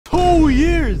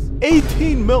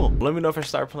18 mil. Let me know if I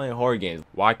start playing horror games.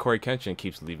 Why Cory Kenshin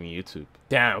keeps leaving YouTube.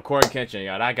 Damn, Cory Kenshin,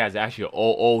 y'all, that guy's actually an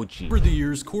OG. Over the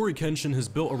years, Cory Kenshin has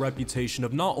built a reputation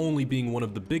of not only being one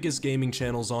of the biggest gaming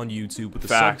channels on YouTube with a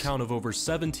sub count of over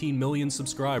 17 million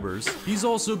subscribers, he's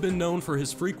also been known for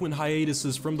his frequent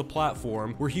hiatuses from the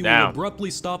platform, where he will abruptly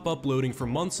stop uploading for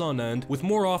months on end, with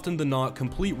more often than not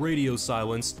complete radio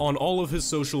silence on all of his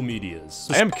social medias.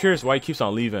 I am curious why he keeps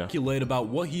on leaving. Speculate about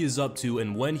what he is up to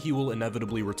and when he will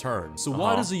inevitably return. So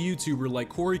why does a YouTuber like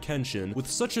Cory Kenshin, with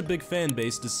such a big fan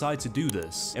base, decide to do this?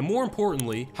 And more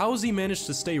importantly, how has he managed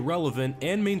to stay relevant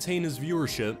and maintain his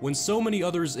viewership when so many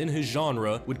others in his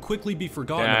genre would quickly be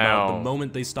forgotten about the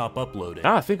moment they stop uploading?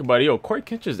 Now I think about it, yo, Cory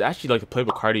Kenshin is actually like the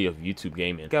Playboy Cardi of YouTube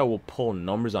gaming. The guy will pull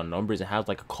numbers on numbers and has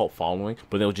like a cult following,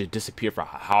 but they'll just disappear for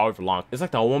however long. It's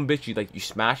like that one bitch you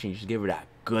smash and you just give her that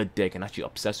good dick and actually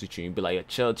obsessed with you and be like,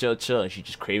 chill, and she's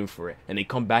just craving for it, and they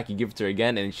come back and give it to her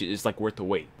again, and it's like worth the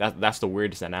wait. That's the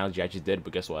weirdest analogy I just did,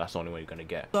 but guess what, that's the only way you're gonna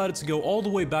get. Decided to go all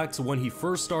the way back to when he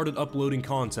first started uploading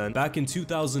content back in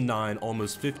 2009,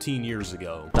 almost 15 years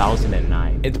ago.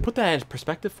 2009, and to put that in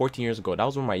perspective, 14 years ago, that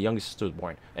was when my youngest sister was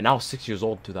born, and I was 6 years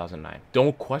old in 2009.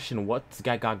 Don't question what this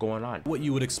guy got going on. What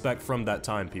you would expect from that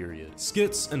time period.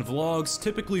 Skits and vlogs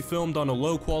typically filmed on a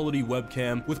low quality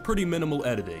webcam with pretty minimal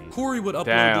editing. Cory would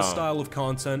upload this style of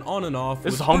content on and off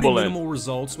with pretty minimal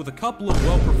results, with a couple of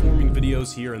well-performing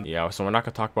videos here and there. Yeah, so we're not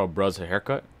gonna talk about bruh's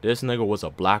haircut. This nigga was a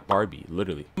black Barbie,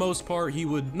 literally. For the most part, he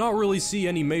would not really see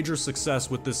any major success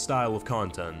with this style of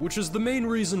content, which is the main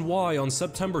reason why on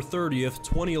September 30th,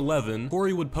 2011,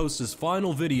 Cory would post his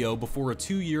final video before a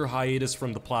 2-year hiatus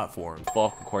from the platform.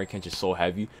 Fuck, Cory Kenshin's so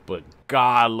heavy, but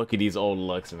God, look at these old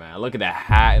looks, man. Look at that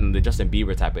hat and the Justin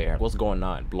Bieber type of hair. What's going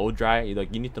on? Blow dry? You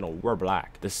need to know we're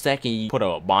black. The second you put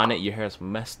a bonnet, your hair's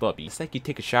messed up. The second you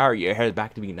take a shower, your hair's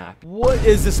back to being nappy. What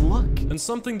is this look? And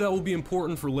something that will be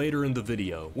important for later in the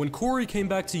video. When Cory came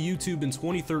back to YouTube in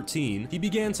 2013, he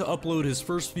began to upload his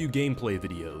first few gameplay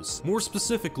videos. More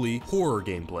specifically, horror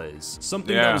gameplays.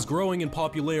 Something that was growing in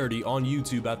popularity on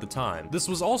YouTube at the time. This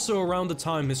was also around the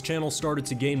time his channel started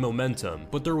to gain momentum,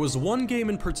 but there was one game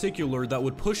in particular that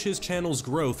would push his channel's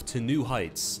growth to new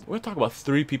heights. We're gonna talk about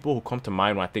 3 people who come to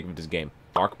mind when I think of this game.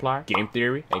 Markiplier, Game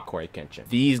Theory, and Cory Kenshin.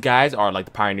 These guys are like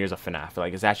the pioneers of FNAF.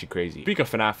 Like, it's actually crazy. Speaking of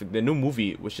FNAF, the new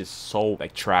movie, which is so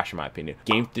like trash in my opinion,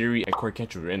 Game Theory and Cory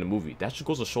Kenshin were in the movie. That just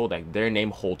goes to show that their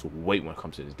name holds weight when it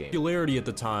comes to this game. Popularity at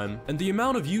the time, and the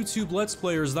amount of YouTube Let's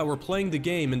Players that were playing the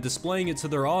game and displaying it to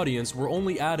their audience were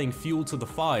only adding fuel to the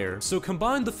fire. So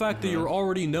combine the fact that you're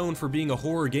already known for being a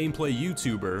horror gameplay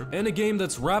YouTuber, and a game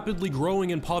that's rapidly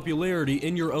growing in popularity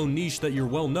in your own niche that you're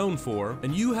well known for,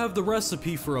 and you have the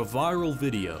recipe for a viral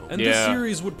video. And this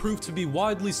series would prove to be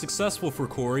widely successful for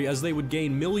Cory, as they would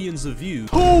gain millions of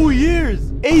views. 2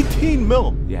 years, 18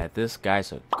 mil. Yeah, this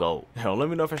guy's a GOAT. Hell, let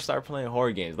me know if I start playing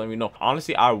horror games. Let me know.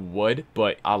 Honestly, I would,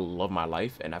 but I love my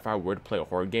life, and if I were to play a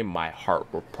horror game, my heart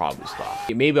would probably stop.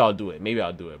 Maybe I'll do it.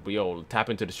 But yo, tap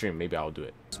into the stream. Maybe I'll do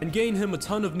it. And gain him a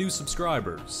ton of new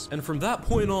subscribers. And from that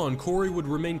point on, Cory would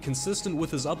remain consistent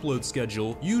with his upload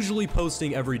schedule, usually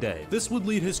posting every day. This would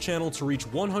lead his channel to reach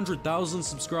 100,000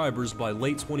 subscribers by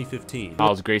late 2015. I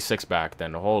was grade 6 back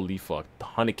then. Holy fuck.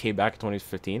 100K back in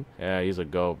 2015? Yeah, he's a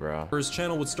go, bro. His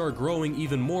channel would start growing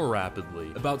even more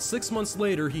rapidly. About 6 months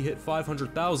later, he hit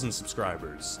 500,000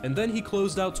 subscribers. And then he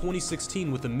closed out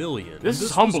 2016 with 1 million. This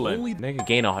is humbling. Nigga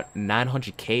gained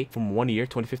 900K from 1 year,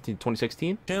 2015 to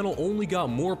 2016. Channel only got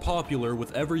more popular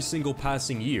with every single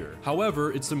passing year.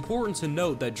 However, it's important to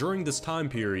note that during this time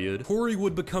period, Cory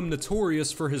would become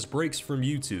notorious for his breaks from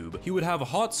YouTube. He would have a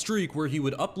hot streak where he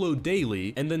would upload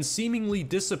daily and then seemingly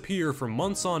disappear for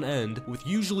months on end, with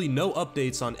usually no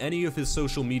updates on any of his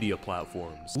social media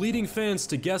platforms, leading fans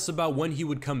to guess about when he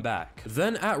would come back.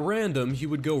 Then at random, he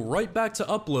would go right back to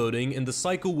uploading, and the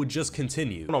cycle would just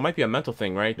continue. It might be a mental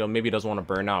thing, right? Maybe he doesn't want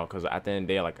to burn out, because at the end of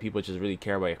the day, like, people just really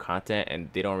care about your content and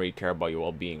they don't really care about your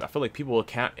well-being. I feel like people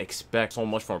can't expect so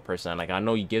much from a person. Like, I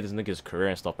know you give this nigga his career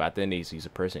and stuff, but at the end of the day, he's a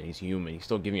person, he's human, he's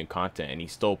still giving you content, and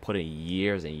he's still putting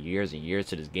years and years and years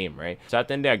to this game, right? So at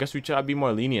the end of the day, I guess we try to be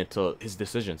more lenient to his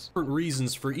decisions. Different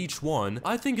reasons for each one.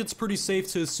 I think it's pretty safe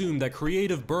to assume that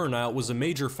creative burnout was a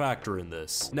major factor in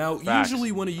this. Now,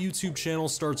 usually when a YouTube channel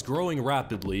starts growing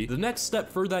rapidly, the next step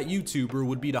for that YouTuber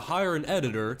would be to hire an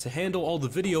editor to handle all the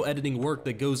video editing work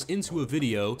that goes into a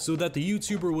video, so that the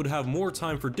YouTuber would have more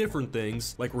time for different things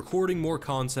things, like recording more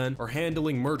content, or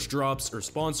handling merch drops or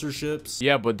sponsorships.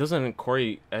 Yeah, but doesn't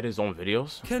Cory edit his own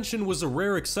videos? Kenshin was a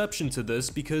rare exception to this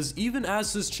because even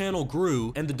as his channel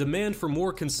grew and the demand for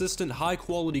more consistent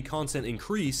high-quality content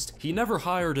increased, he never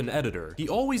hired an editor. He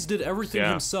always did everything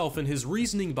himself, and his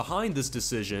reasoning behind this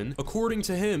decision, according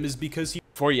to him, is because he—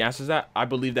 Before he answers that, I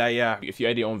believe that, yeah, if you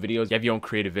edit your own videos, you have your own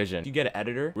creative vision. If you get an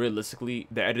editor, realistically,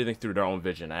 they're editing through their own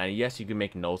vision. And yes, you can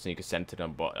make notes and you can send it to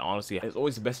them, but honestly, it's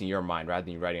always the best in your mind rather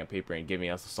than you writing on paper and giving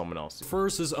it to someone else.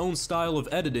 Prefers his own style of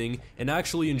editing and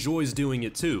actually enjoys doing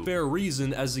it too. Fair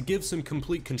reason, as it gives him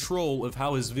complete control of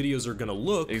how his videos are gonna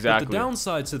look. Exactly. But the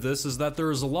downside to this is that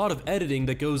there is a lot of editing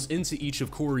that goes into each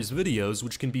of Cory's videos,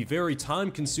 which can be very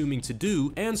time-consuming to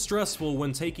do and stressful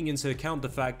when taking into account the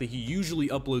fact that he usually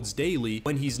uploads daily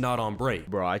when he's not on break.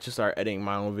 Bro, I just started editing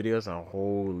my own videos and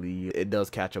holy, it does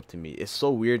catch up to me. It's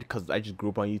so weird because I just grew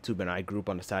up on YouTube and I grew up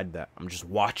on the side that I'm just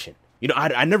watching. You know,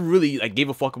 I never really like gave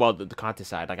a fuck about the content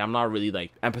side. Like, I'm not really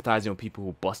like empathizing with people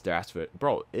who bust their ass for it.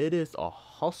 Bro, it is a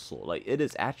hustle. Like, it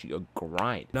is actually a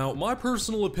grind. Now, my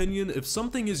personal opinion, if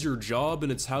something is your job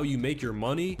and it's how you make your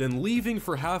money, then leaving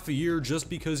for half a year just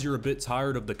because you're a bit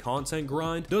tired of the content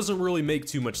grind doesn't really make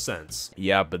too much sense.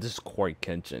 Yeah, but this is Cory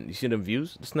Kenshin. You see them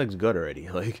views? This nigga's good already.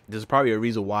 Like, there's probably a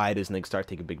reason why this nigga start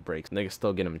taking big breaks. Niggas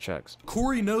still getting him checks.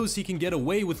 Cory knows he can get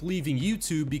away with leaving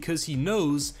YouTube because he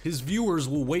knows his viewers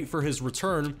will wait for his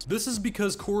return. This is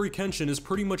because Cory Kenshin is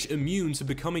pretty much immune to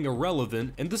becoming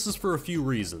irrelevant, and this is for a few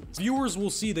reasons. Viewers will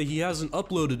see that he hasn't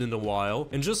uploaded in a while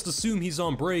and just assume he's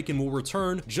on break and will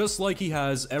return just like he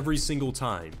has every single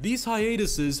time. These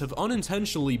hiatuses have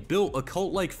unintentionally built a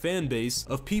cult-like fan base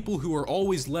of people who are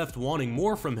always left wanting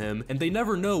more from him, and they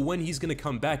never know when he's gonna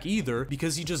come back either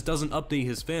because he just doesn't update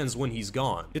his fans when he's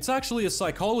gone. It's actually a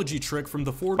psychology trick from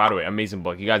the By the way, amazing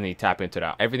book. You guys need to tap into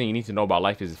that. Everything you need to know about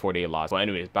life is the 48 laws. But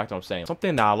anyways, back to what I'm saying.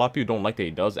 Something that a lot of people don't like that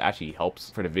he does actually helps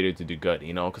for the video to do good,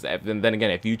 you know? Because then again,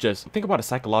 if you just think about a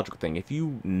psychological thing, if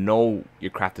you know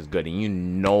your craft is good and you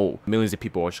know millions of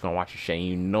people are just gonna watch your shit and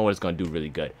you know it's gonna do really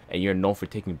good and you're known for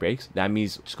taking breaks, that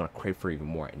means you're just gonna crave for even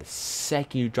more. And the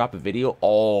second you drop a video,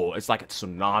 oh, it's like a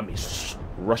tsunami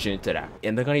rushing into that,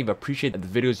 and they're gonna even appreciate the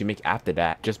videos you make after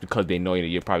that just because they know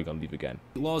you're probably gonna leave again.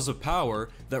 Laws of power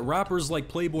that rappers like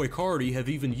Playboy Cardi have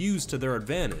even used to their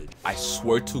advantage. I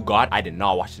swear to God, I did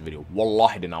not watch this video. Wallah,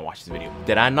 I did not watch this video.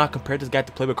 Did I not compare this guy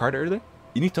to Playboy Cardi earlier?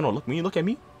 You need to know. Look, when you look at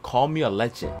me, call me a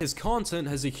legend. His content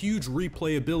has a huge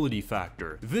replayability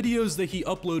factor. Videos that he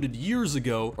uploaded years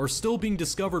ago are still being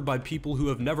discovered by people who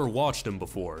have never watched him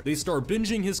before. They start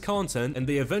binging his content and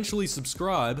they eventually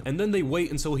subscribe, and then they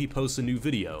wait until he posts a new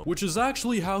video, which is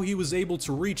actually how he was able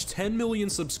to reach 10 million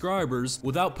subscribers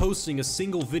without posting a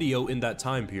single video in that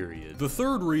time period. The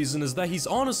third reason is that he's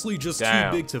honestly just too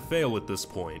big to fail at this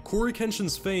point. Cory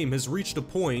Kenshin's fame has reached a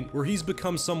point where he's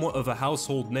become somewhat of a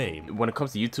household name. When it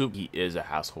comes to YouTube, he is a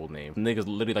household name. Niggas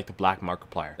literally like the black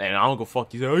Markiplier. And I don't go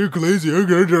fuck. You say, oh, you're crazy.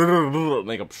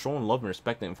 Like, I'm showing love and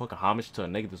respect and fucking homage to a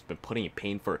nigga that's been putting in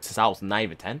pain for since I was 9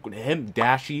 even 10. Him,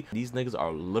 Dashy, these niggas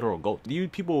are literal goats. These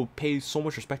people pay so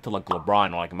much respect to like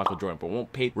LeBron or like Michael Jordan, but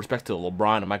won't pay respect to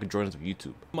LeBron and Michael Jordans of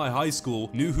YouTube. My high school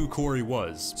knew who Cory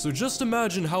was. So just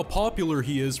imagine how popular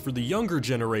he is for the younger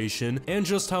generation and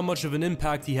just how much of an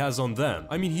impact he has on them.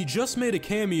 I mean, he just made a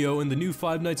cameo in the new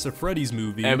Five Nights at Freddy's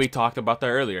movie. And we talked about that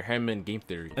earlier, him and Game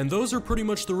Theory. And those are pretty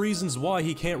much the reasons why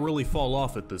he can't really fall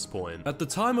off at this point. At the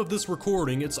time of this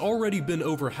recording, it's already been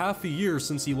over half a year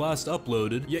since he last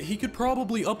uploaded, yet he could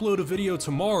probably upload a video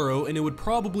tomorrow and it would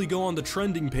probably go on the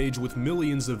trending page with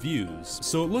millions of views.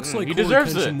 So it looks like Cory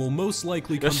Kenshin will most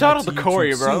likely come shout back out to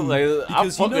Cory, bro. soon, Like,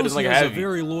 because he knows he has heavy. a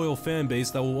very loyal fan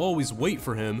base that will always wait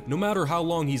for him, no matter how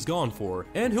long he's gone for.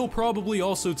 And he'll probably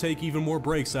also take even more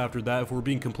breaks after that if we're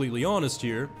being completely honest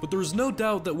here. But there's no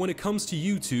doubt that when it comes to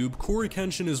YouTube, Cory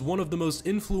Kenshin is one of the most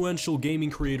influential gaming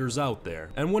creators out there.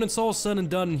 And when it's all said and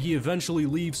done and he eventually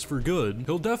leaves for good,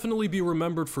 he'll definitely be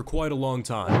remembered for quite a long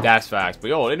time. That's facts. But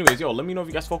yo, anyways, yo, let me know if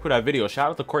you guys fuck with that video.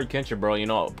 Shout out to Cory Kenshin, bro. You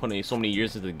know, putting so many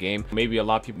years into the game. Maybe a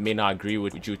lot of people may not agree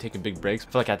with you taking big breaks.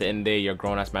 I feel like at the end of the day, you're a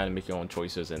grown-ass man and make your own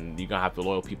choices, and you're gonna have the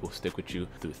loyal people who stick with you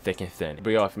through thick and thin.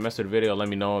 But yo, if you mess with the video, let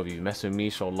me know. If you mess with me,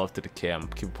 show love to the kid. I'm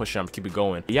keep pushing, I'm keep it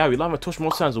going. Yeah, we live on Twitch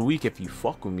most times a week. If you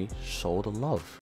fuck with me, show the love.